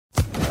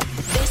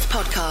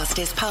podcast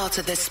is part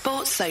of the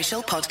Sports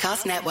Social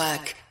Podcast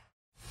Network.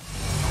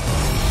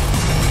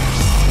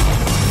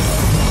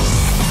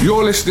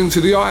 You're listening to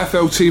the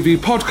IFL TV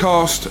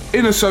podcast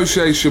in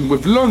association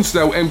with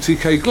Lonsdale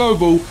MTK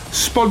Global,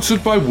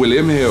 sponsored by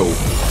William Hill.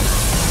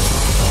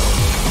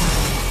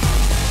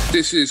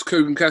 This is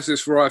Kugan Cassis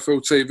for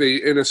IFL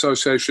TV in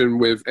association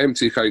with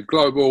MTK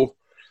Global.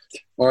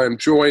 I am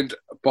joined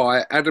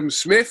by Adam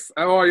Smith.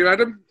 How are you,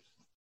 Adam?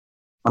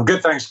 I'm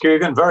good, thanks,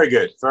 Kugan. Very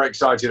good. Very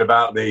excited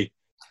about the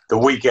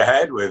week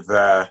ahead with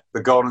the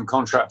Golden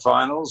Contract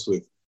Finals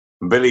with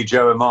Billy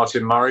Joe and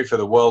Martin Murray for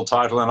the world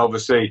title, and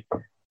obviously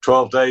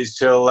 12 days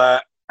till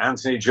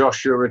Anthony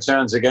Joshua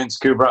returns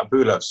against Kubrat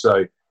Pulev.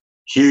 So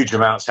huge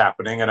amounts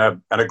happening and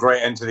a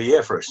great end to the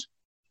year for us.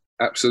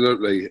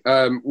 Absolutely.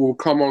 We'll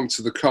come on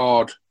to the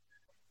card.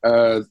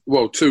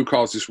 Two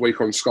cards this week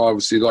on Sky.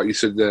 Obviously, like you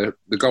said, the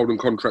Golden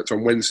Contract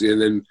on Wednesday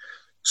and then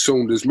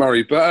Saunders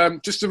Murray.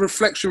 But just a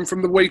reflection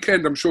from the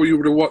weekend. I'm sure you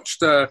would have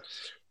watched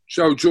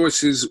Joe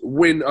Joyce's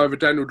win over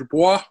Daniel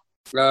Dubois.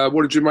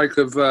 What did you make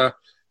of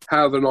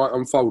how the night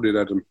unfolded,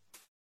 Adam?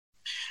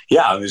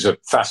 Yeah, it was a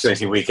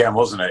fascinating weekend,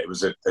 wasn't it? It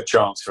was a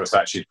chance for us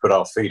actually to put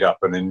our feet up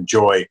and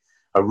enjoy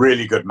a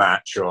really good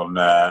match on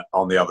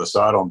the other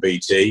side, on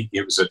BT.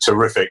 It was a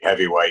terrific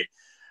heavyweight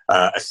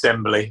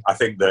assembly. I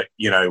think that,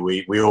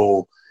 we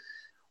all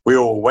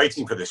were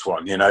waiting for this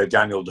one.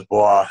 Daniel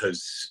Dubois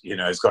has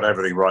got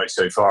everything right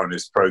so far in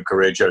his pro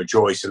career. Joe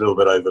Joyce, a little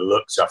bit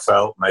overlooked, I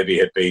felt. Maybe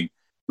had been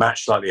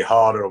matched slightly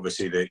harder,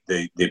 obviously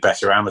the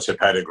better amateur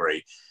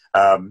pedigree.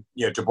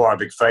 Dubois a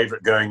big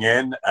favourite going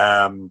in.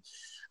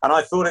 And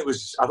I thought it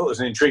was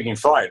an intriguing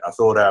fight. I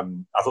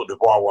thought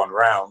Dubois won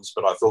rounds,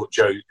 but I thought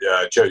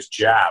Joe's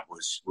jab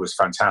was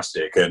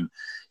fantastic, and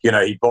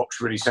he boxed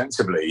really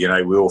sensibly.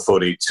 We all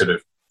thought he'd sort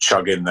of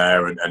chug in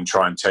there and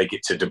try and take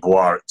it to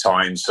Dubois at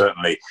times,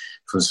 certainly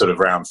from sort of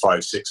round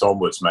 5-6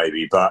 onwards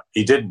maybe, but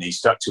he didn't. He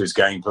stuck to his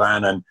game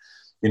plan, and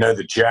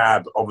the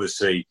jab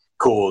obviously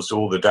caused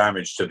all the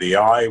damage to the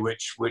eye,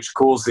 which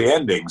caused the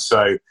ending.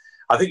 So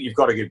I think you've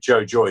got to give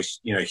Joe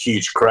Joyce,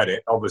 huge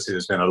credit. Obviously,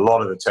 there's been a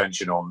lot of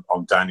attention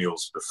on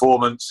Daniel's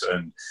performance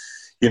and,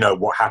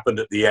 what happened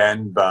at the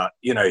end. But,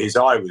 his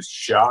eye was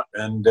shut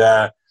and,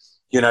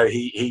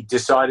 he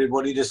decided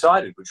what he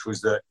decided, which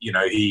was that,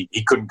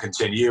 he couldn't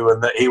continue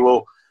and that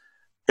he'll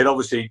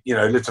obviously,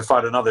 live to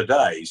fight another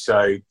day.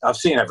 So I've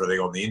seen everything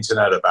on the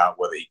internet about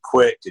whether he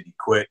quit,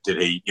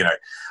 did he,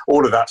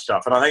 all of that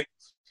stuff. And I think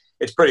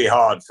it's pretty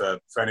hard for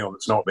anyone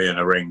that's not been in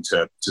a ring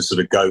to sort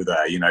of go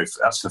there.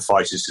 That's the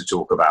fighters to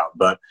talk about.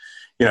 But,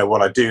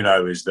 what I do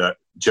know is that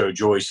Joe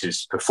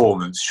Joyce's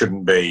performance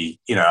shouldn't be,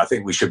 I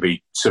think we should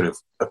be sort of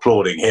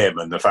applauding him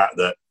and the fact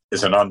that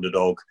as an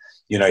underdog,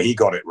 he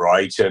got it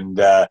right. And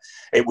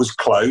it was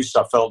close.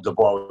 I felt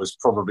Dubois was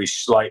probably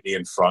slightly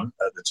in front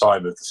at the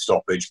time of the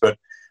stoppage. But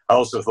I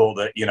also thought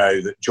that,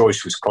 that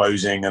Joyce was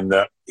closing and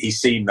that he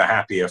seemed the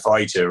happier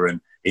fighter and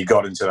he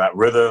got into that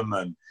rhythm.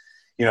 And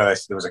there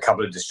was a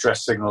couple of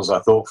distress signals, I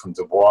thought, from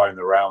Dubois in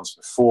the rounds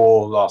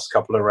before, last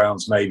couple of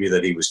rounds maybe,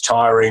 that he was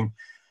tiring.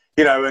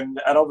 And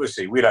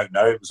obviously we don't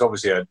know. It was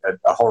obviously a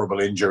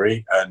horrible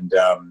injury, and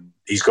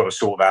he's got to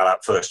sort that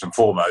out first and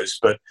foremost.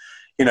 But,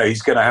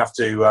 he's going to have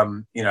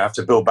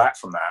to build back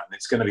from that, and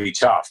it's going to be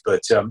tough.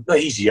 But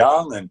he's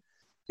young, and,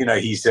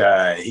 he's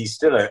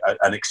still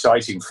an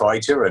exciting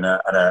fighter and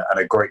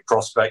a great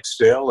prospect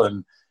still.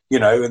 And,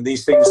 and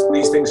these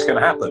things can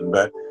happen.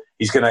 But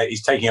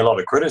he's taking a lot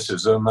of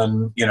criticism,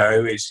 and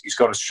he's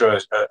got to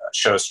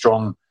show a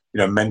strong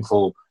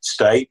mental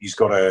state. He's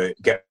got to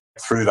get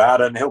through that,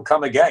 and he'll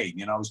come again.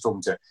 I was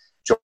talking to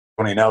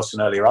Johnny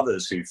Nelson earlier,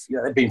 others who've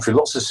they've been through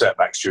lots of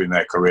setbacks during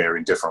their career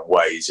in different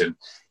ways, and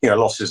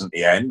loss isn't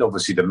the end.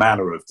 Obviously, the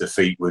manner of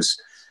defeat was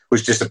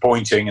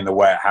disappointing in the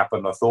way it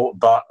happened, I thought,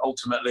 but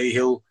ultimately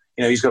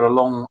he's got a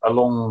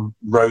long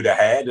road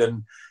ahead,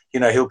 and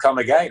he'll come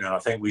again. And I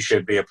think we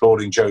should be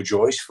applauding Joe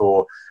Joyce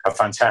for a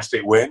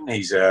fantastic win.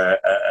 He's a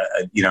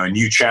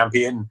new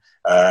champion.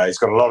 He's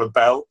got a lot of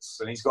belts,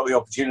 and he's got the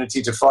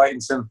opportunity to fight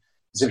in some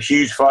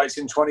huge fights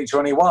in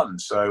 2021.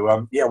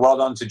 So, well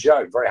done to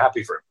Joe. Very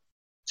happy for him.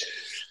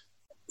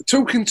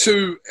 Talking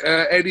to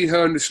Eddie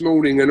Hearn this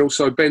morning and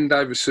also Ben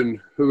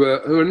Davison, who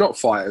are not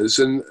fighters,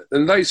 and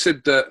they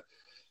said that,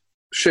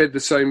 shared the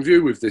same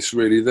view with this,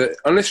 really, that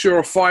unless you're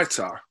a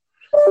fighter,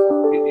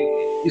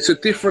 it's a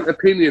different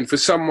opinion for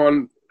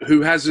someone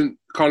who hasn't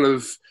kind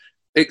of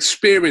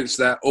experienced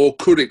that or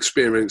could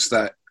experience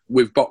that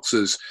with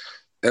boxers.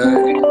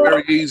 It's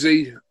very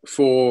easy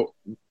for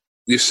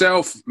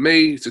yourself,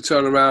 me, to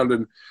turn around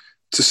and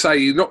to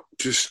say not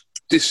just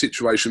this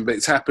situation, but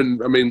it's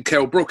happened. I mean,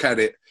 Kell Brook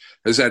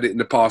has had it in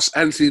the past.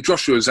 Anthony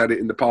Joshua has had it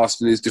in the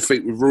past in his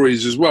defeat with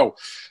Ruiz as well.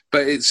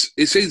 But it's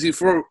easy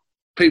for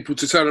people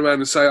to turn around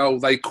and say, oh,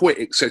 they quit,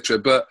 etc.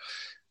 But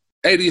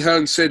Eddie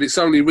Hearn said it's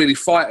only really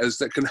fighters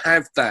that can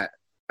have that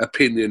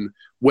opinion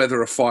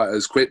whether a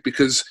fighter's quit,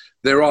 because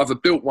they're either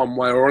built one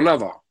way or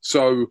another.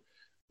 So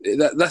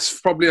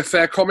that's probably a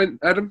fair comment,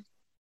 Adam?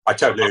 I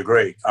totally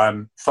agree.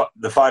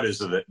 The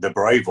fighters are the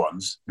brave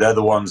ones. They're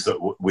the ones that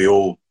we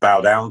all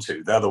bow down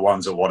to. They're the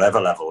ones at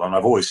whatever level. And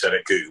I've always said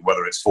it,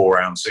 whether it's 4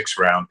 round, 6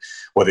 round,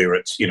 whether you're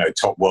at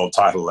top world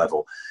title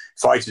level,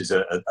 fighters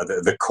are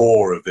the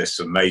core of this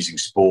amazing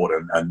sport,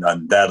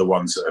 and they're the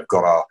ones that have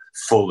got our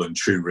full and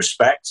true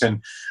respect.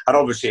 And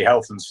obviously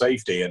health and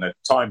safety in a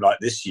time like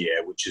this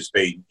year, which has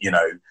been,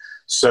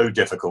 so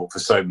difficult for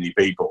so many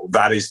people,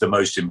 that is the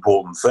most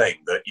important thing,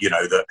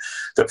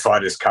 that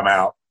fighters come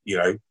out,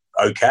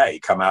 okay,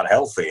 come out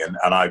healthy. And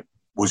I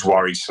was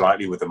worried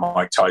slightly with the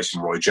Mike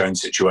Tyson, Roy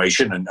Jones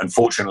situation. And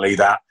unfortunately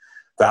that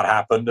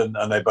happened,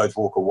 and they both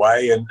walk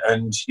away,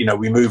 and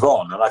we move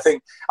on. And I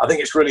think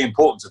it's really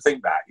important to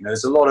think that,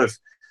 there's a lot of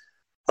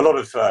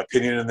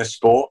opinion in this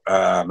sport.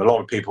 A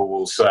lot of people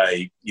will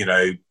say,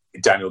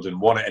 Daniel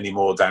didn't want it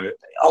anymore. Daniel,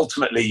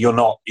 ultimately, you're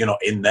not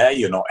in there.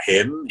 You're not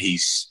him.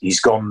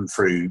 He's gone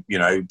through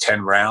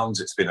 10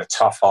 rounds. It's been a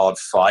tough, hard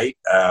fight.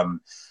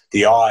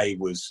 The eye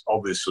was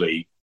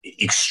obviously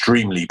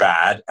extremely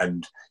bad,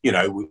 and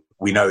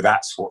we know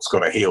that's what's got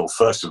to heal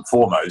first and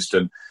foremost.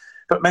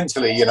 But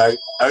mentally,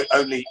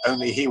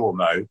 only he will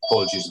know.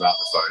 Apologies about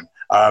the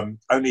phone.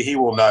 Only he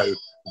will know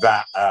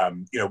that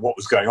what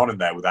was going on in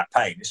there with that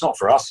pain. It's not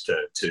for us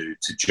to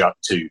judge,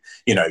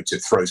 to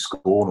throw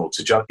scorn or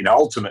to judge.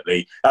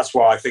 Ultimately, that's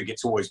why I think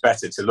it's always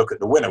better to look at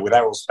the winner. With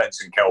Errol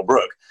Spence and Kell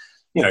Brook,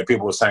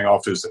 people were saying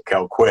afterwards that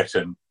Kell quit,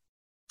 and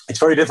it's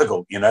very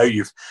difficult.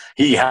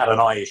 He had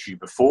an eye issue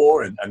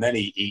before, and then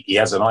he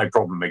has an eye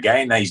problem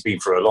again. Now he's been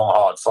through a long,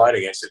 hard fight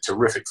against a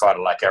terrific fighter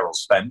like Errol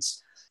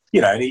Spence.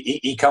 And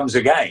he comes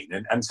again.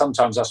 And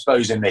sometimes, I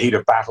suppose, in the heat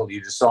of battle,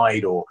 you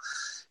decide, or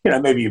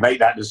maybe you make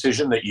that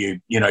decision that you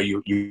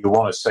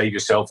want to save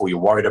yourself, or you're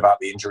worried about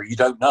the injury. You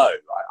don't know.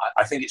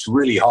 I think it's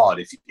really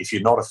hard if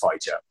you're not a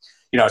fighter.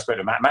 I spoke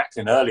to Matt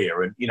Macklin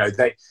earlier, and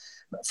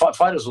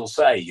fighters will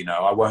say,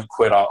 I won't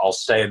quit. I'll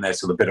stay in there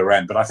till the bitter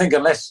end. But I think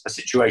unless a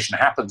situation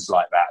happens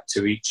like that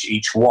to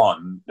each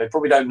one, they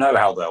probably don't know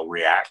how they'll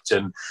react.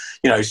 And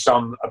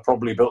some are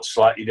probably built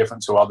slightly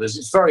different to others.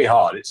 It's very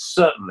hard. It's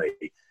certainly,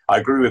 I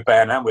agree with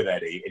Ben and with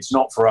Eddie, it's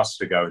not for us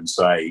to go and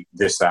say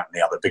this, that, and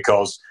the other,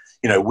 because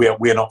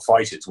we're not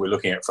fighters. We're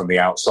looking at it from the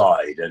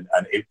outside, and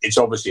it's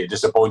obviously a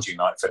disappointing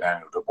night for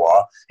Daniel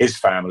Dubois, his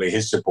family,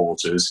 his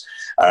supporters,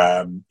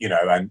 and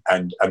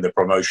the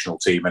promotional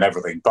team and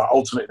everything. But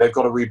ultimately, they've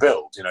got to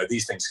rebuild.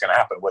 These things can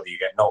happen, whether you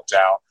get knocked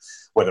out,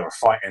 whether a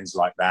fight ends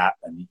like that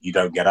and you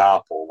don't get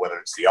up, or whether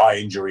it's the eye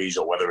injuries,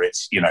 or whether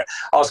it's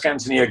ask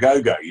Anthony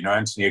Ogogo.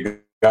 Anthony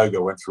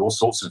Ogogo went through all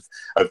sorts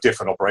of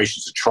different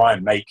operations to try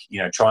and make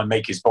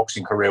his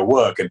boxing career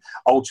work, and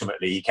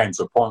ultimately he came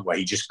to a point where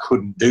he just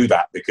couldn't do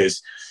that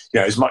because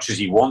as much as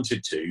he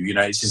wanted to,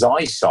 it's his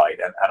eyesight,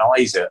 and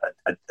eyes are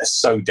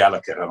so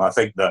delicate. And I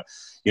think that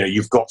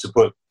you've got to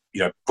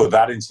put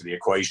that into the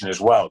equation as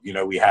well.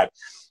 We had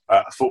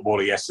a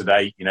footballer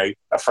yesterday,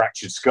 a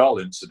fractured skull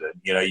incident.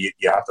 You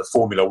have the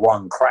Formula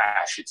One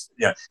crash. It's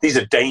these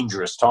are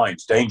dangerous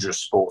times, dangerous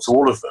sports,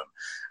 all of them.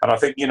 And I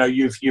think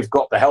you've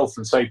got the health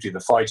and safety of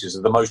the fighters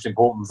are the most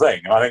important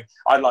thing. And I think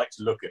I'd like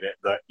to look at it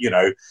that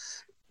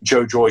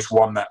Joe Joyce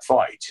won that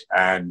fight,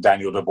 and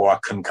Daniel Dubois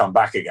can come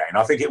back again.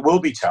 I think it will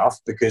be tough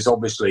because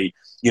obviously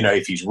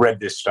if he's read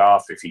this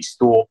stuff, if he's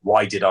thought,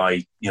 why did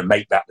I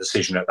make that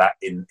decision at that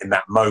in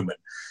that moment.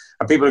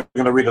 And people are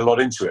going to read a lot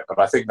into it, but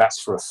I think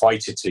that's for a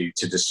fighter to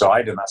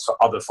decide, and that's for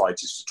other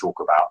fighters to talk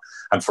about.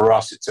 And for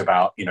us, it's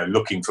about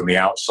looking from the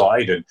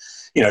outside and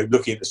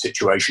looking at the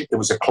situation. It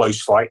was a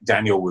close fight.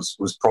 Daniel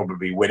was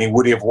probably winning.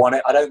 Would he have won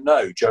it? I don't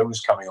know. Joe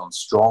was coming on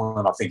strong,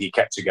 and I think he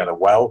kept together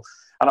well.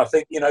 And I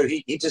think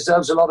he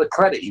deserves a lot of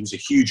credit. He was a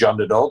huge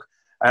underdog.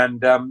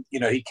 And,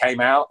 he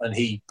came out and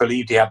he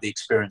believed he had the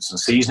experience and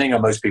seasoning.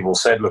 And most people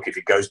said, look, if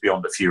it goes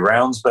beyond a few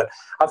rounds. But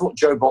I thought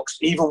Joe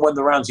boxed, even when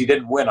the rounds he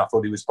didn't win, I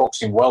thought he was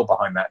boxing well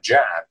behind that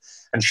jab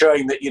and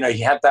showing that, he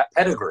had that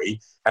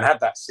pedigree and had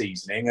that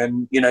seasoning.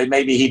 And,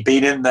 maybe he'd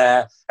been in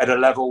there at a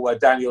level where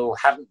Daniel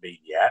hadn't been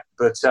yet.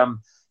 But,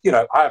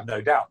 I have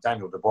no doubt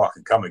Daniel Dubois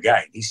can come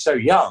again. He's so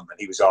young, and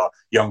he was our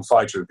Young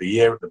Fighter of the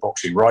Year at the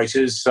Boxing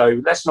Writers.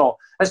 So let's not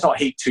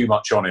heap too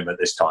much on him at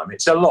this time.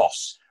 It's a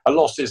loss. A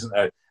loss isn't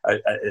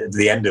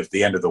the end of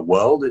the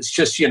world. It's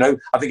just,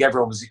 I think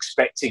everyone was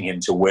expecting him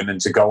to win and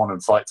to go on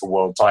and fight for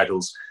world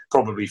titles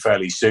probably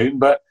fairly soon.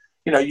 But,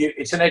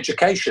 it's an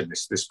education,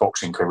 this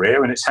boxing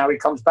career, and it's how he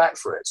comes back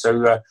for it.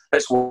 So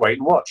let's wait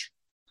and watch.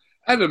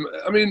 Adam,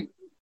 I mean,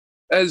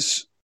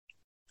 as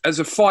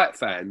a fight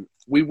fan,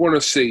 we want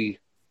to see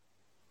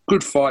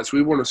good fights.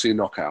 We want to see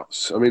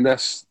knockouts. I mean,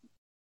 that's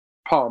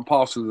part and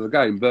parcel of the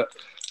game. But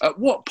at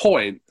what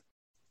point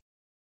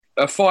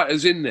a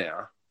fighter's in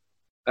there,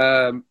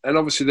 and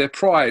obviously their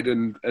pride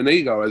and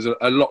ego has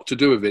a lot to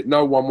do with it.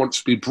 No one wants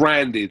to be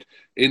branded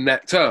in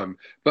that term.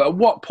 But at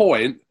what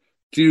point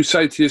do you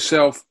say to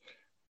yourself,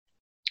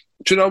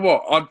 do you know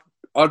what?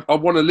 I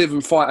want to live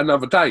and fight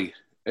another day.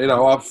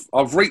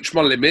 I've reached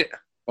my limit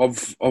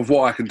of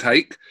what I can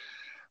take.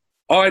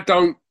 I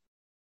don't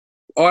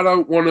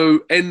want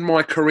to end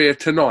my career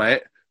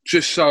tonight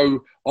just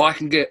so I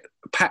can get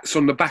pats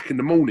on the back in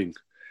the morning.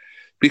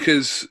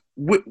 because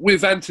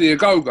with Anthony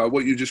Ogogo,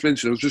 what you just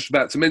mentioned, I was just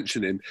about to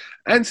mention him.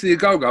 Anthony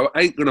Ogogo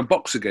ain't going to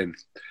box again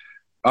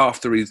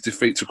after his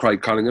defeat to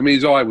Craig Cunningham.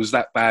 His eye was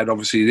that bad,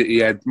 obviously, that he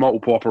had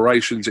multiple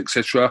operations,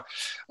 etc.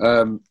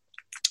 And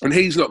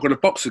he's not going to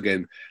box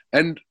again.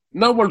 And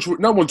no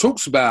one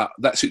talks about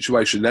that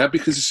situation now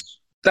because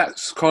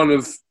that's kind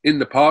of in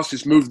the past.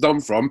 It's moved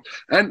on from.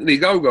 Anthony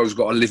Ogogo's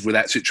got to live with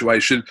that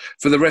situation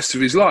for the rest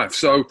of his life.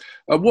 So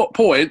at what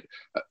point,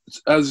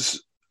 as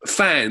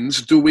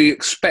fans, do we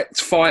expect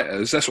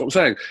fighters, that's what I'm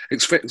saying,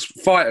 expect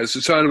fighters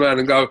to turn around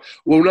and go,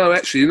 well, no,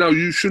 actually, no,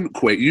 you shouldn't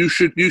quit. You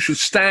should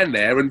stand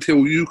there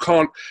until you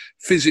can't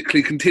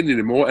physically continue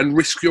anymore and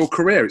risk your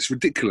career. It's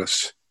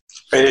ridiculous.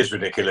 It is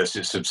ridiculous.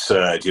 It's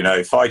absurd. You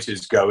know,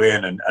 fighters go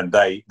in and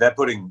they're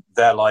putting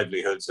their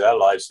livelihoods, their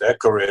lives, their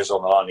careers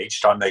on the line each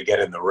time they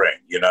get in the ring,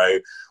 you know,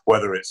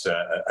 whether it's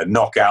a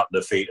knockout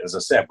defeat, as I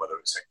said, whether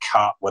it's a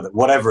cut,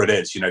 whatever it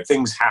is, you know,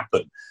 things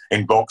happen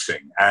in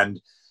boxing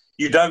and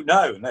you don't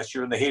know unless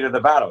you're in the heat of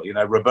the battle. You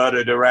know,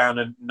 Roberto Duran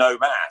and no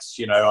mask.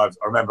 You know,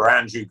 I remember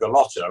Andrew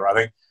Gallotta, I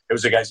think it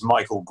was against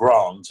Michael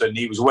Grant, and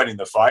he was winning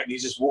the fight, and he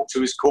just walked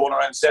to his corner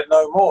and said,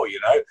 no more, you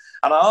know.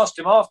 And I asked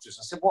him afterwards,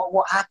 I said,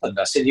 what happened?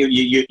 I said,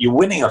 you're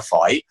winning a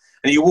fight,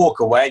 and you walk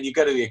away, and you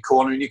go to your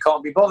corner, and you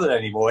can't be bothered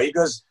anymore. He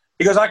goes,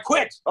 I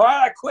quit. All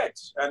right, I quit.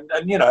 And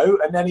you know,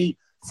 and then he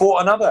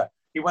fought another.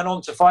 He went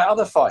on to fight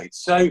other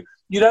fights. So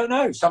you don't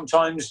know.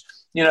 Sometimes,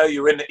 you know,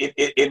 you're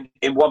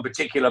in one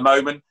particular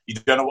moment. You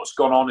don't know what's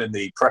gone on in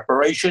the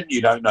preparation.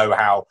 You don't know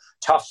how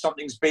tough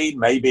something's been.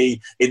 Maybe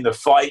in the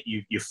fight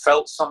you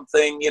felt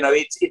something. You know,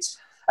 it's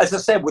as I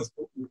said,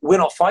 we're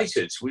not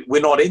fighters.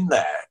 We're not in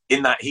there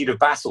in that heat of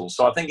battle.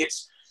 So I think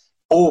it's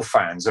all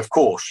fans, of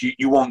course.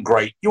 You want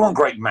great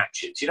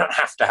matches. You don't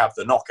have to have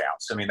the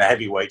knockouts. I mean, the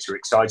heavyweights are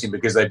exciting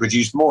because they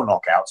produce more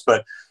knockouts.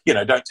 But you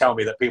know, don't tell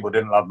me that people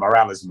didn't love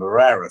Morales and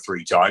Barrera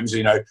 3 times.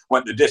 You know,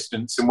 went the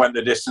distance and went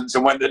the distance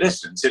and went the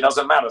distance. It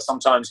doesn't matter.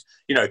 Sometimes,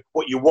 you know,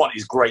 what you want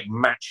is great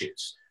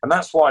matches, and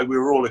that's why we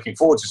were all looking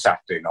forward to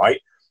Saturday night.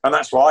 And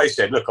that's why I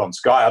said, look, on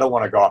Sky, I don't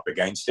want to go up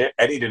against it.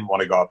 Eddie didn't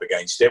want to go up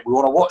against it. We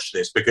want to watch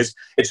this because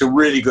it's a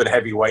really good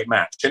heavyweight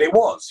match. And it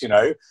was, you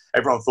know,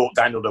 everyone thought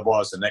Daniel Dubois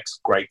was the next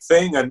great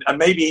thing. And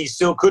maybe he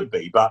still could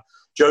be. But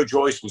Joe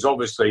Joyce was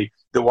obviously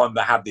the one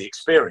that had the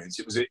experience.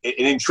 It was an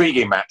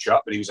intriguing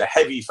matchup, but he was a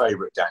heavy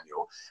favourite,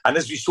 Daniel. And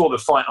as you saw the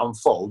fight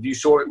unfold, you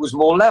saw it was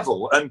more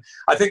level. And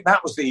I think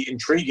that was the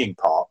intriguing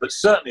part. But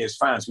certainly as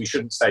fans, we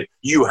shouldn't say,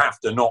 you have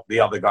to knock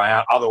the other guy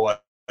out, otherwise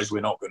we're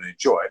not going to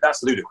enjoy it.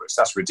 That's ludicrous.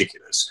 That's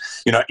ridiculous.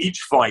 You know, each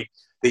fight,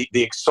 the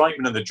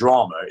excitement and the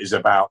drama is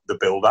about the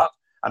build-up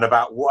and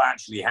about what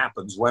actually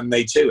happens when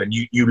they do. And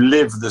you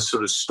live the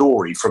sort of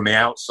story from the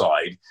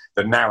outside,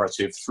 the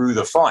narrative through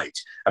the fight.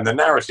 And the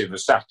narrative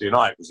of Saturday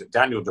night was that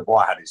Daniel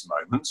Dubois had his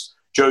moments.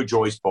 Joe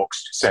Joyce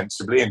boxed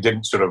sensibly and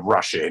didn't sort of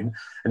rush in.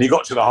 And he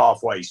got to the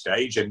halfway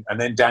stage and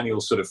then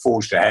Daniel sort of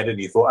forged ahead and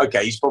he thought,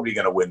 okay, he's probably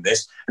going to win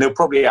this. And he'll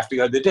probably have to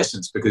go the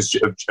distance because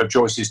of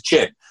Joyce's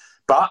chin.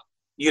 But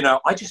you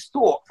know, I just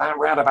thought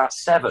around about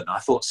 7. I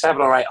thought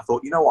 7 or 8. I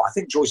thought, you know what? I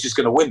think Joyce is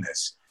going to win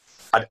this.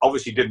 I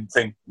obviously didn't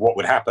think what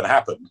would happen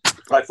happened.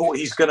 But I thought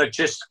he's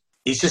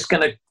just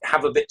going to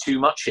have a bit too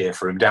much here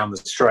for him down the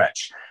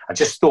stretch. I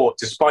just thought,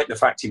 despite the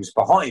fact he was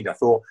behind, I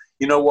thought,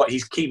 you know what?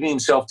 He's keeping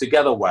himself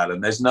together well,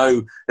 and there's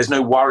no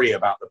worry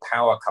about the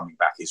power coming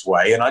back his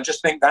way. And I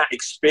just think that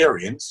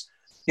experience,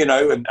 you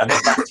know, and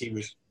the fact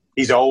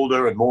he's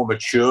older and more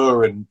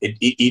mature, and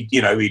he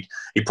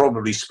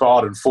probably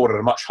sparred and fought at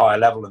a much higher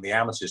level in the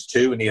amateurs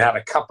too, and he had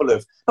a couple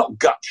of not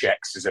gut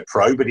checks as a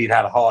pro, but he'd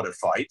had harder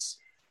fights.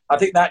 I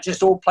think that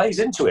just all plays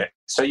into it.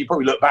 So you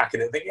probably look back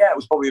at it and think, yeah, it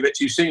was probably a bit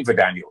too soon for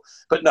Daniel.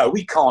 But no,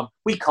 we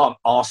can't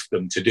ask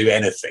them to do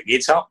anything.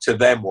 It's up to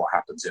them what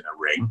happens in a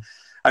ring.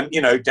 And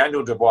you know,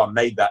 Daniel Dubois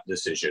made that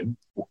decision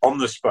on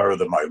the spur of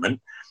the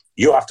moment.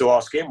 You have to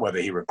ask him whether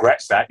he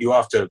regrets that. You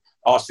have to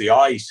ask the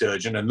eye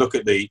surgeon and look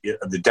at the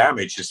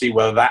damage to see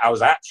whether that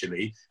was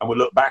actually, and we'll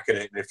look back at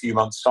it in a few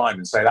months' time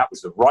and say that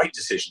was the right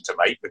decision to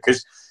make,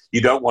 because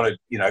you don't want to,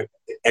 you know,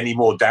 any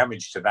more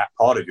damage to that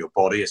part of your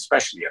body,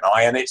 especially an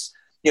eye. And it's,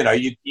 you know,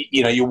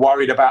 you're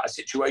worried about a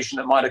situation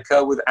that might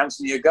occur with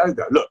Anthony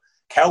Ogogo. Look,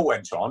 Kell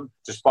went on,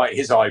 despite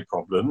his eye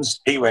problems.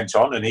 He went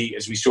on and he,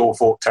 as we saw,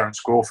 fought Terence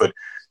Crawford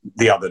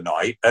the other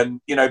night.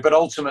 And, you know, but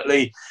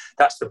ultimately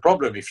that's the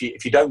problem. If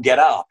you don't get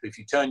up, if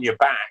you turn your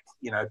back,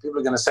 you know, people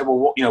are going to say, well,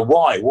 what, you know,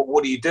 why?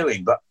 What are you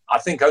doing? But I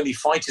think only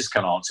fighters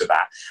can answer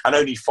that, and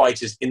only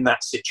fighters in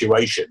that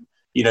situation,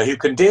 you know, who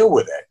can deal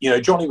with it. You know,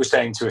 Johnny was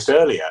saying to us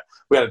earlier,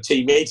 we had a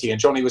team meeting and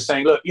Johnny was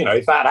saying, look, you know,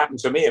 if that happened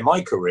to me in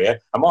my career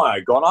and my eye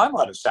had gone, I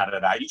might have sat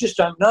it out. You just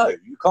don't know.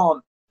 You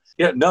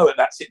don't know at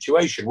that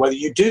situation whether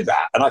you do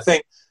that. And I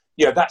think,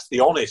 you know, that's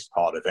the honest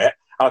part of it.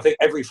 And I think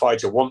every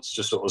fighter wants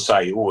to sort of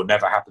say, oh, it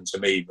never happened to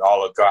me,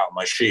 I'll go out on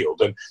my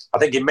shield. And I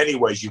think in many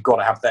ways you've got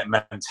to have that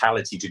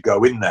mentality to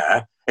go in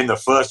there in the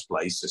first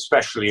place,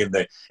 especially in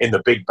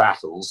the big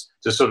battles,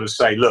 to sort of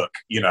say, look,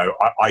 you know,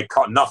 I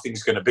can't,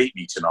 nothing's going to beat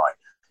me tonight.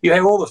 You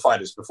hear all the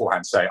fighters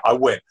beforehand say, I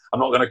win. I'm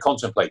not going to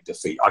contemplate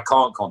defeat. I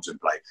can't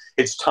contemplate.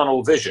 It's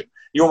tunnel vision.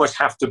 You almost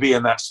have to be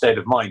in that state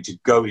of mind to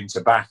go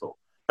into battle,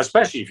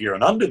 especially if you're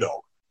an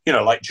underdog. You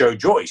know, like Joe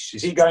Joyce.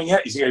 Is he going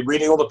yet? Is he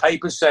reading all the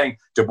papers saying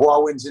Dubois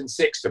wins in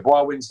 6,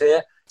 Dubois wins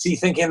here? Is he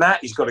thinking that?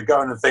 He's got to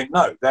go in and think,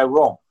 no, they're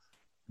wrong.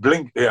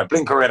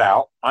 Blinker it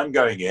out. I'm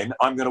going in.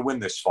 I'm going to win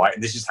this fight,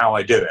 and this is how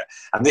I do it.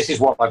 And this is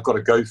what I've got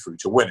to go through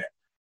to win it.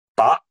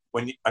 But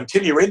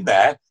until you're in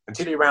there,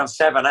 until you're around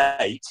 7,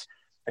 8,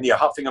 and you're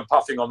huffing and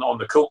puffing on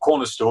the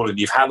corner stool, and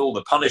you've had all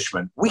the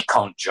punishment, we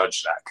can't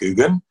judge that,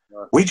 Coogan.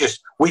 Right.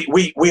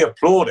 We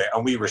applaud it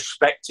and we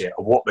respect it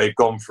of what they've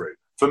gone through.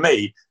 For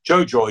me,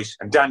 Joe Joyce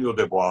and Daniel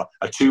Dubois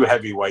are 2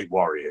 heavyweight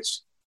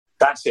warriors.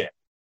 That's it.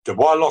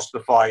 Dubois lost the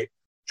fight.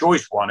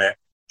 Joyce won it.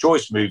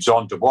 Joyce moves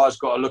on. Dubois has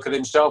got to look at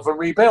himself and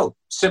rebuild.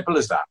 Simple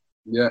as that.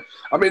 Yeah.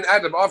 I mean,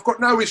 Adam, I've got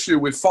no issue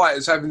with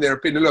fighters having their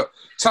opinion. Look,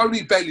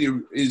 Tony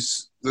Bellew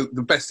is the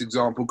best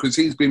example because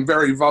he's been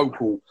very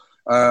vocal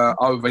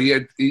over.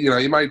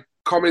 He made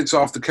comments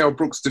after Kell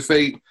Brook's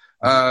defeat.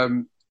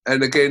 And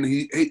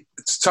again,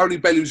 Tony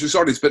Bellew's just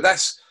honest. But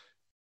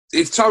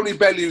if Tony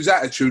Bellew's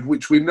attitude,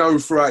 which we know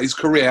throughout his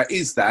career,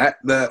 is that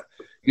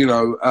we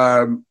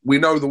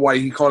know the way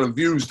he kind of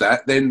views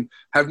that, then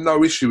have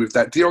no issue with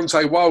that.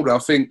 Deontay Wilder, I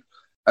think,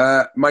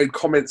 made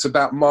comments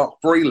about Mark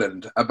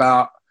Breland,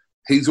 about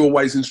he's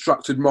always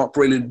instructed Mark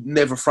Breland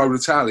never throw the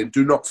towel in,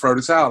 do not throw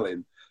the towel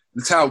in.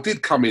 The towel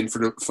did come in for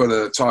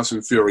the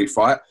Tyson Fury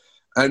fight,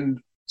 and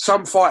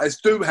some fighters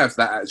do have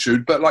that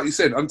attitude, but like you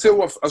said,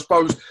 until I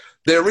suppose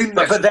they're in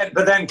there.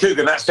 But then,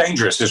 Coogan, that's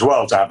dangerous as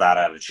well to have that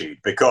attitude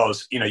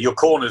because, your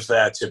corner's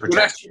there to protect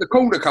that's you. The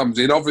corner comes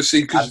in,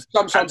 obviously, because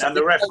sometimes... And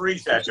the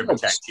referee's there to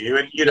protect you.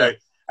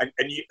 And,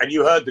 and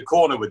you heard the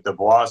corner with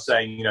Dubois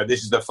saying,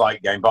 this is the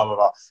fight game, blah, blah,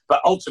 blah. But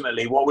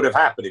ultimately, what would have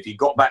happened if he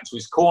got back to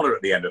his corner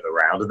at the end of the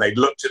round and they'd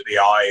looked at the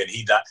eye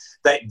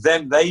and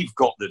then they've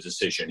got the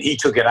decision. He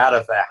took it out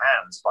of their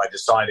hands by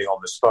deciding on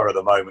the spur of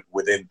the moment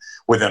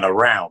within a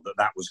round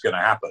that was going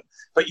to happen.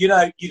 But, you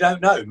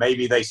don't know.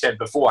 Maybe they said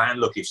beforehand,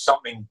 look, if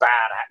something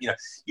bad,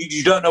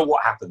 you don't know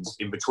what happens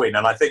in between.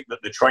 And I think that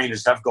the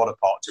trainers have got a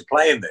part to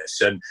play in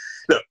this. And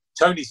look,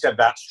 Tony said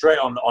that straight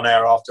on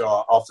air after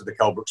the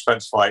Kell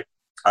Brook-Spence fight.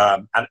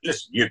 And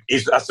listen,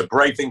 that's a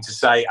brave thing to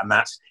say, and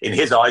that's, in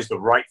his eyes, the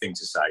right thing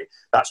to say.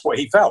 That's what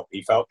he felt.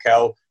 He felt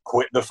Kell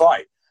quit the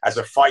fight. As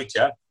a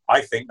fighter,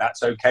 I think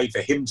that's okay for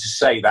him to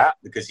say that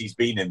because he's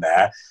been in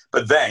there.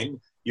 But then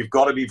you've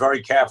got to be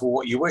very careful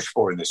what you wish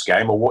for in this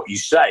game or what you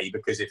say,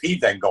 because if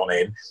he'd then gone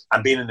in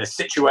and been in a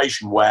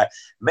situation where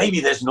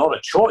maybe there's not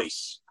a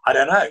choice, I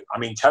don't know. I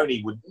mean,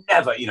 Tony would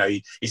never,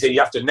 he said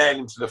you have to nail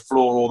him to the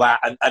floor, all that,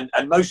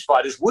 and most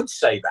fighters would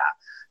say that.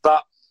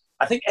 But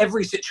I think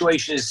every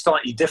situation is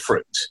slightly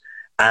different.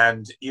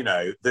 And,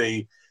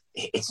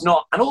 it's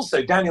not... And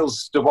also, Daniel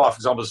Dubois, for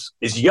example,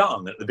 is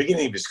young at the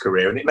beginning of his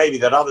career, and it may be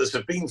that others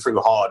have been through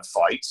hard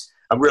fights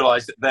and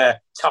realised that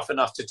they're tough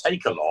enough to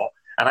take a lot,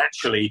 and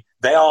actually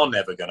they are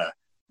never going to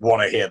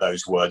want to hear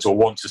those words or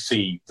want to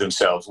see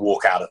themselves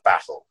walk out of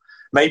battle.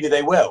 Maybe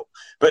they will.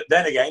 But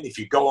then again, if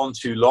you go on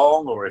too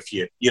long or if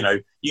you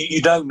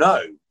don't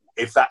know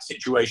if that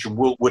situation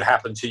would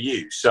happen to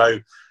you. So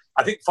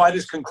I think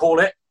fighters can call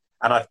it.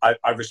 And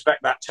I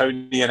respect that,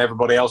 Tony and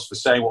everybody else, for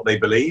saying what they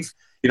believe.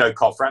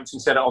 Carl Frampton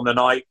said it on the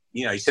night.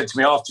 He said to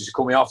me after, he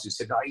called me after, he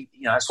said,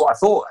 that's what I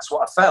thought. That's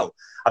what I felt.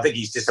 I think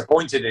he's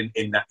disappointed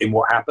in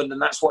what happened,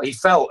 and that's what he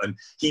felt. And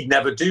he'd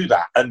never do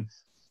that. And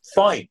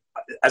fine.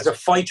 As a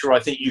fighter, I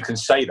think you can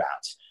say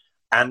that.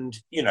 And,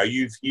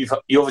 you've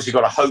obviously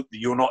got to hope that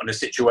you're not in a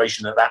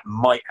situation that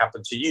might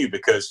happen to you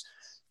because,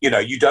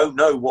 you don't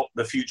know what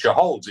the future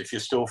holds if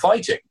you're still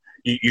fighting.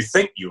 You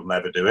think you'll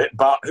never do it,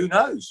 but who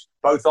knows?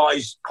 Both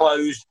eyes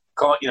closed,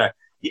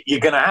 you're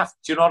going to have to,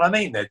 do you know what I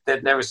mean?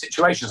 There are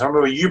situations. I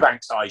remember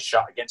Eubank's eyes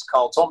shut against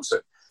Carl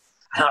Thompson.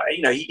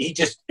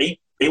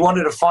 He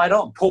wanted to fight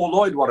on. Paul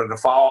Lloyd wanted to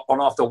fight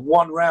on after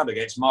one round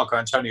against Marco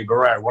Antonio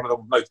Barrera, one of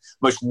the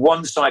most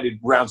one-sided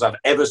rounds I've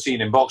ever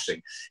seen in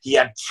boxing. He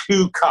had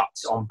 2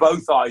 cuts on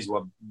both eyes,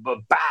 were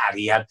bad.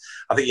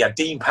 I think he had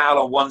Dean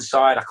Powell on one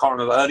side. I can't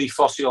remember, Ernie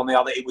Fossey on the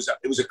other. It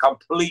was a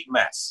complete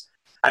mess.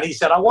 And he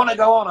said, I want to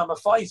go on, I'm a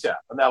fighter.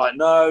 And they're like,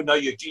 no,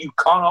 you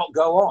cannot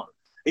go on.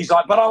 He's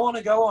like, but I want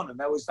to go on. And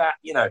there was that,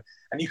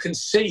 and you can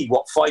see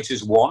what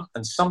fighters want.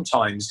 And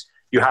sometimes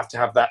you have to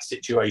have that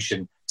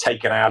situation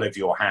taken out of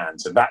your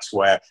hands. And that's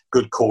where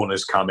good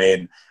corners come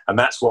in. And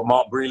that's what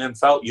Mark Breland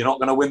felt. You're not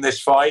going to win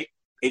this fight.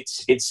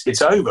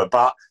 It's over.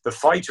 But the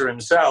fighter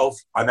himself,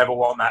 I never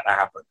want that to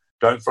happen.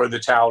 Don't throw the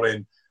towel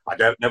in.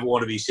 I never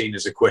want to be seen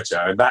as a quitter.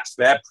 And that's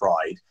their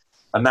pride.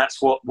 And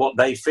that's what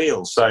they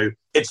feel. So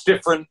it's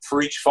different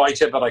for each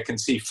fighter, but I can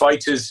see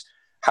fighters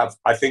have,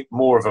 I think,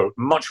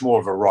 much more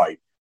of a right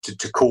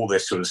to call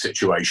this sort of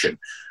situation.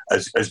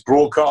 As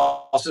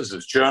broadcasters,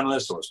 as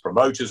journalists, or as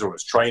promoters, or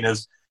as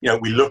trainers,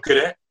 we look at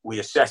it, we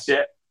assess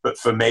it. But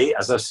for me,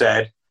 as I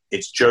said,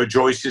 it's Joe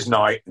Joyce's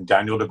night, and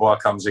Daniel Dubois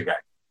comes again.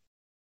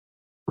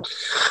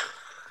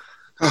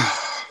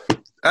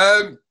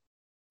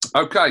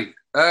 Okay.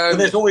 But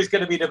there's always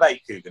going to be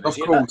debate, Coogan.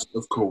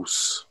 Of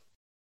course.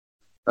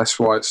 That's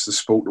why it's the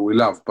sport that we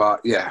love.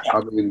 But yeah,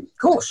 I mean, of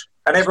course.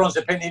 And everyone's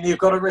opinion you've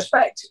got to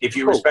respect. If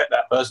you respect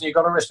that person, you've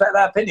got to respect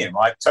that opinion.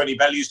 Like Tony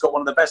Bellew's got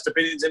one of the best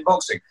opinions in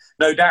boxing,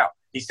 no doubt.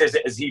 He says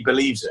it as he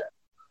believes it.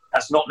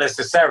 That's not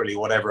necessarily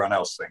what everyone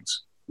else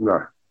thinks.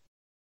 No.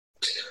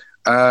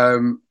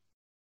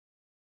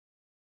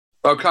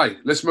 Okay,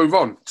 let's move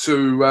on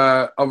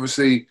to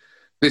obviously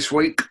this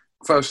week.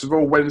 First of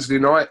all, Wednesday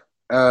night.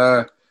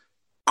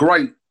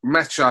 Great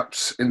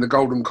matchups in the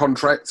Golden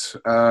Contract.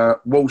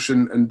 Walsh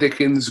and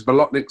Dickens,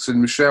 Bolotniks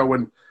and Michelle,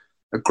 and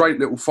a great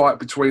little fight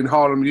between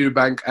Harlem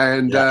Eubank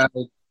and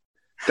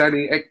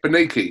Danny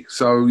Ekbeniki.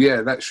 So,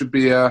 yeah, that should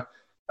be a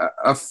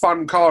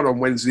fun card on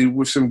Wednesday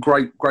with some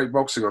great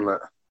boxing on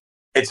that.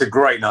 It's a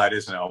great night,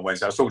 isn't it, on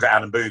Wednesday? I was talking to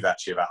Adam Booth,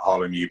 actually, about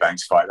Harlem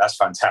Eubank's fight. That's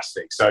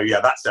fantastic. So, yeah,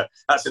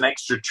 that's an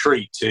extra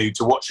treat to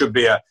what should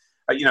be a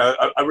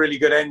really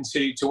good end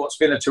to what's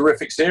been a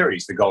terrific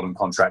series, the Golden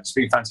Contract. It's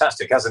been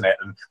fantastic, hasn't it?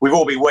 And we've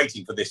all been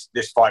waiting for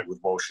this fight with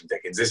Walsh and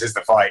Dickens. This is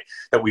the fight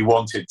that we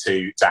wanted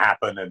to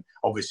happen, and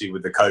obviously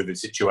with the COVID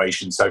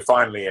situation. So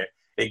finally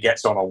it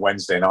gets on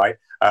Wednesday night.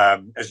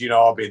 As you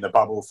know, I'll be in the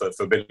bubble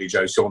for Billy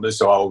Joe Saunders,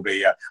 so I'll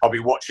be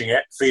watching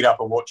it, feed up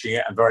and watching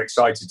it, and very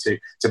excited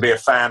to be a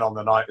fan on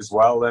the night as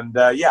well. And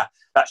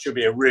that should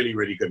be a really,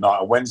 really good night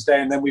on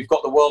Wednesday. And then we've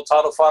got the world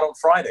title fight on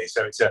Friday.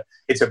 So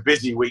it's a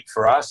busy week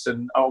for us,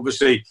 and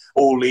obviously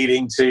all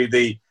leading to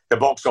the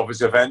box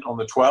office event on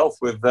the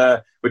 12th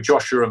with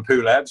Joshua and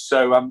Pulev.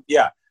 So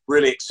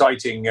really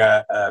exciting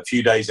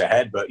few days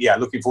ahead. But yeah,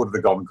 looking forward to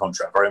the Golden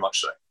Contract, very much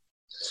so.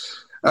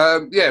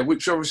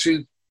 Which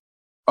obviously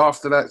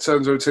after that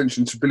turns our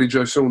attention to Billy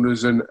Joe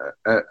Saunders and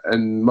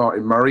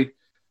Martin Murray.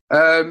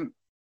 I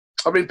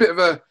mean, bit of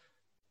a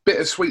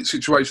bittersweet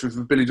situation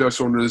for Billy Joe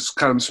Saunders,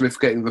 Callum Smith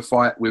getting the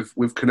fight with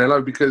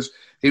Canelo, because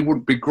he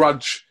wouldn't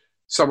begrudge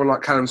someone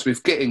like Callum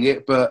Smith getting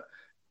it, but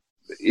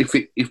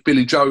if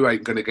Billy Joe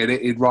ain't going to get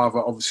it, he'd rather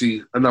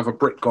obviously another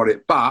Brit got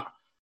it. But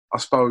I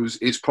suppose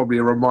it's probably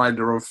a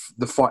reminder of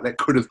the fight that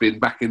could have been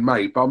back in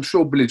May. But I'm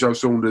sure Billy Joe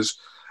Saunders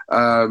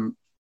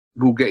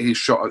will get his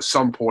shot at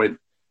some point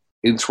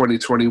in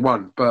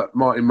 2021. But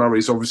Martin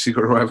Murray's obviously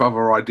going to have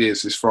other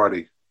ideas this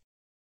Friday.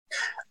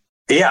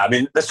 Yeah, I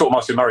mean, let's talk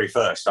Martin Murray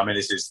first. I mean,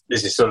 this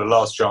is sort of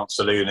last chance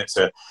saloon. It's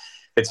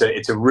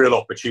a real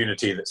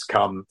opportunity that's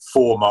come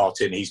for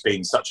Martin. He's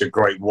been such a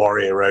great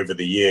warrior over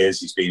the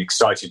years. He's been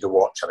exciting to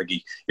watch. I think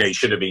he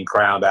should have been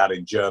crowned out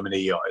in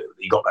Germany.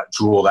 He got that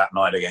draw that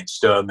night against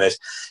Stern.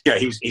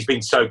 He's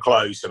been so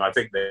close, and I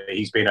think that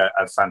he's been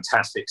a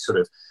fantastic sort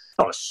of,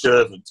 not a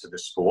servant to the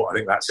sport. I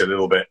think that's a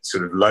little bit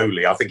sort of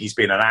lowly. I think he's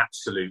been an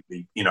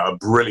absolutely, a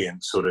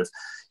brilliant sort of,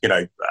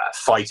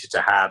 fighter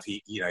to have.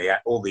 He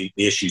had all the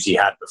issues he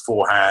had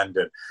beforehand,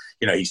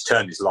 and he's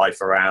turned his life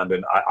around.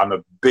 And I'm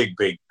a big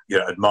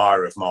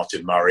admirer of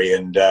Martin Murray,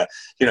 and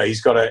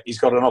he's got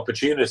an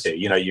opportunity.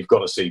 You've got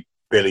to see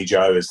Billy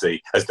Joe as the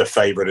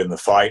favourite in the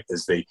fight,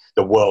 as the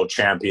world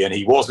champion.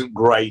 He wasn't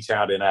great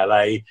out in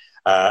LA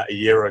a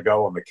year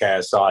ago on the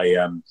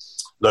KSI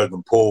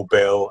Logan Paul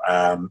bill.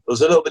 I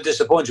was a little bit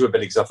disappointed with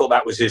Billy because I thought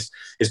that was his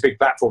big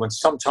platform, and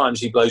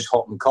sometimes he blows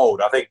hot and cold.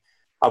 I think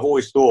I've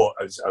always thought,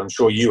 as I'm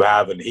sure you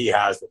have and he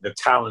has, that the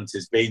talent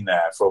has been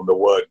there from the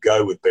word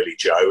go with Billy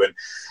Joe. And,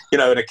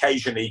 and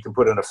occasionally he can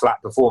put in a flat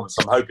performance.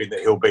 I'm hoping that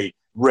he'll be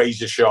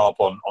razor sharp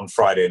on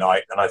Friday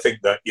night. And I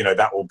think that,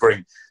 that will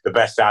bring the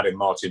best out in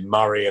Martin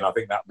Murray. And I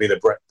think that will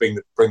be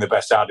bring the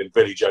best out in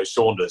Billy Joe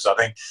Saunders. I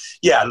think,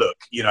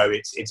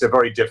 it's a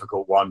very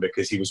difficult one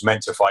because he was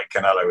meant to fight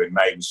Canelo in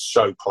May. He was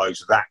so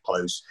close, that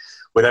close.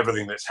 With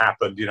everything that's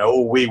happened,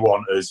 all we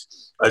want as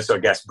I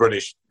guess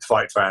British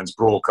fight fans,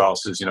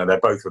 broadcasters, they're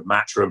both with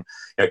Matchroom,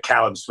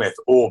 Callum Smith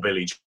or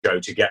Billy Joe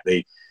to get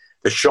the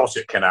shot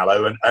at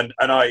Canelo, and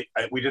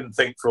we didn't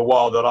think for a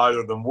while that either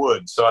of them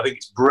would. So I think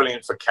it's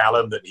brilliant for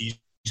Callum that he's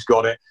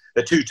got it.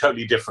 They're two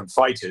totally different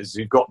fighters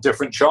who've got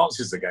different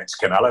chances against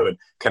Canelo, and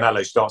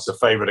Canelo starts a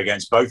favourite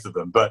against both of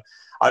them. But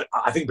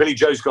I think Billy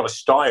Joe's got a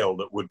style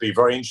that would be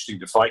very interesting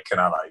to fight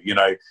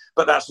Canelo,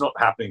 but that's not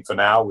happening for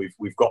now.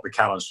 We've got the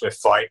Callum Smith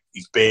fight.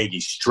 He's big,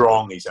 he's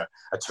strong, he's a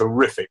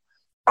terrific,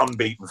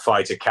 unbeaten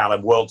fighter,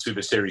 Callum, World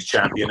Super Series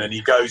champion, and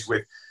he goes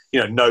with,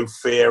 no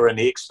fear, and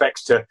he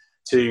expects to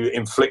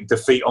inflict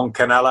defeat on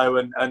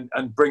Canelo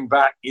and bring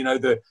back,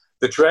 the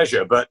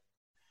treasure. But,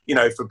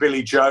 for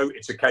Billy Joe,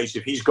 it's a case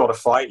of he's got a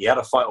fight. He had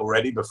a fight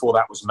already before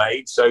that was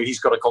made, so he's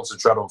got to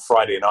concentrate on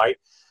Friday night.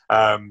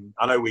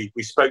 I know we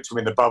spoke to him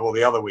in the bubble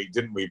the other week,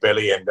 didn't we,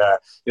 Billy? And,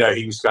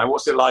 he was going,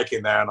 what's it like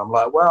in there? And I'm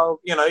like, well,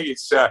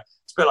 it's a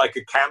bit like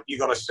a camp. You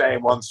got to stay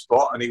in one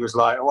spot. And he was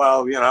like,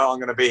 well, I'm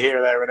going to be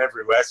here, there and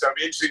everywhere. So it'll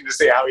be interesting to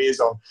see how he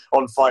is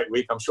on fight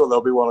week. I'm sure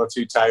there'll be one or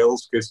two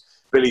tales because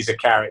Billy's a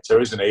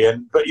character, isn't he?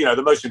 But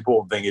the most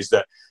important thing is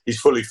that he's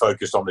fully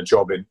focused on the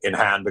job in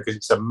hand, because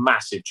it's a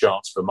massive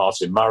chance for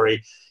Martin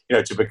Murray,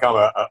 to become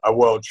a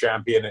world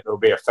champion. It'll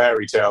be a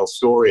fairy tale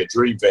story, a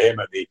dream for him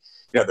at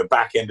the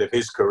back end of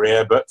his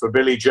career. But for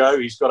Billy Joe,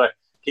 he's got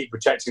keep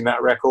protecting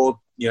that record,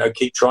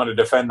 keep trying to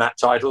defend that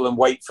title and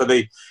wait for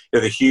the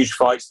huge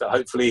fights that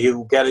hopefully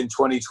he'll get in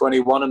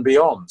 2021 and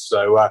beyond.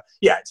 So,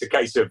 it's a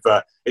case of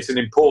it's an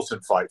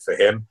important fight for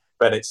him,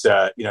 but it's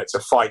a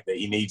fight that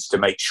he needs to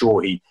make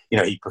sure he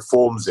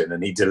performs in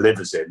and he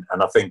delivers in.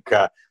 And I think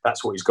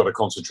that's what he's got to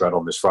concentrate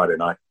on this Friday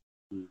night.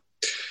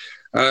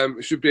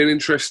 It should be an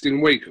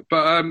interesting week.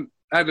 But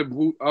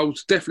Adam, I'll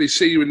definitely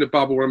see you in the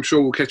bubble. I'm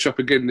sure we'll catch up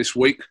again this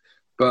week.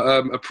 But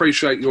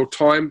appreciate your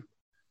time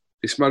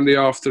this Monday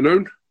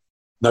afternoon.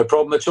 No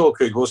problem at all,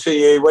 Coog. We'll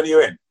see you. When are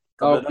you in?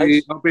 I'll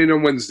be in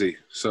on Wednesday.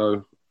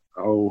 So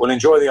we'll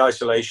enjoy the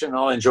isolation.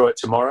 I'll enjoy it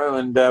tomorrow,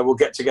 and we'll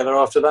get together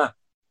after that.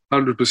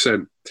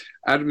 100%.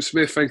 Adam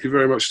Smith, thank you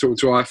very much for talking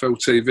to IFL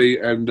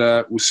TV, and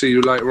we'll see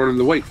you later on in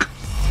the week.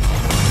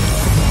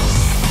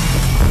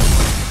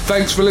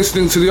 Thanks for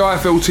listening to the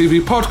IFL TV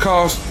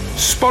podcast,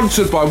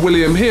 sponsored by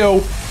William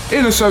Hill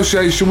in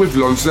association with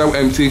Lonsdale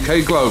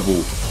MTK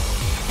Global.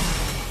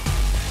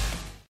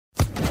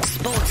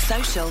 Sports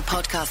Social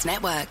Podcast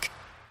Network.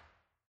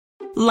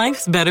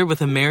 Life's better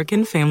with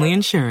American Family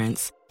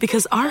Insurance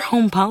because our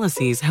home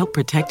policies help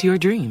protect your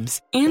dreams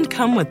and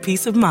come with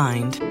peace of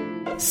mind.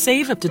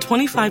 Save up to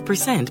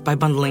 25% by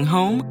bundling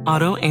home,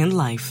 auto, and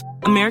life.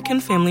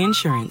 American Family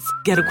Insurance.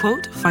 Get a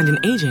quote, find an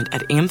agent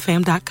at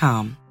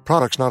amfam.com.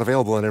 Products not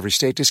available in every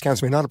state.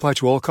 Discounts may not apply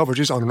to all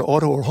coverages on an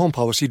auto or home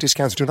policy.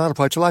 Discounts do not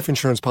apply to life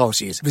insurance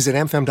policies. Visit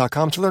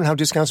amfam.com to learn how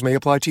discounts may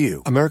apply to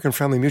you. American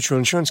Family Mutual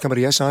Insurance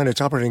Company, SI, and its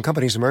operating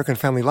companies, American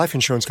Family Life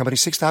Insurance Company,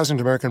 6000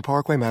 American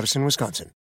Parkway, Madison, Wisconsin.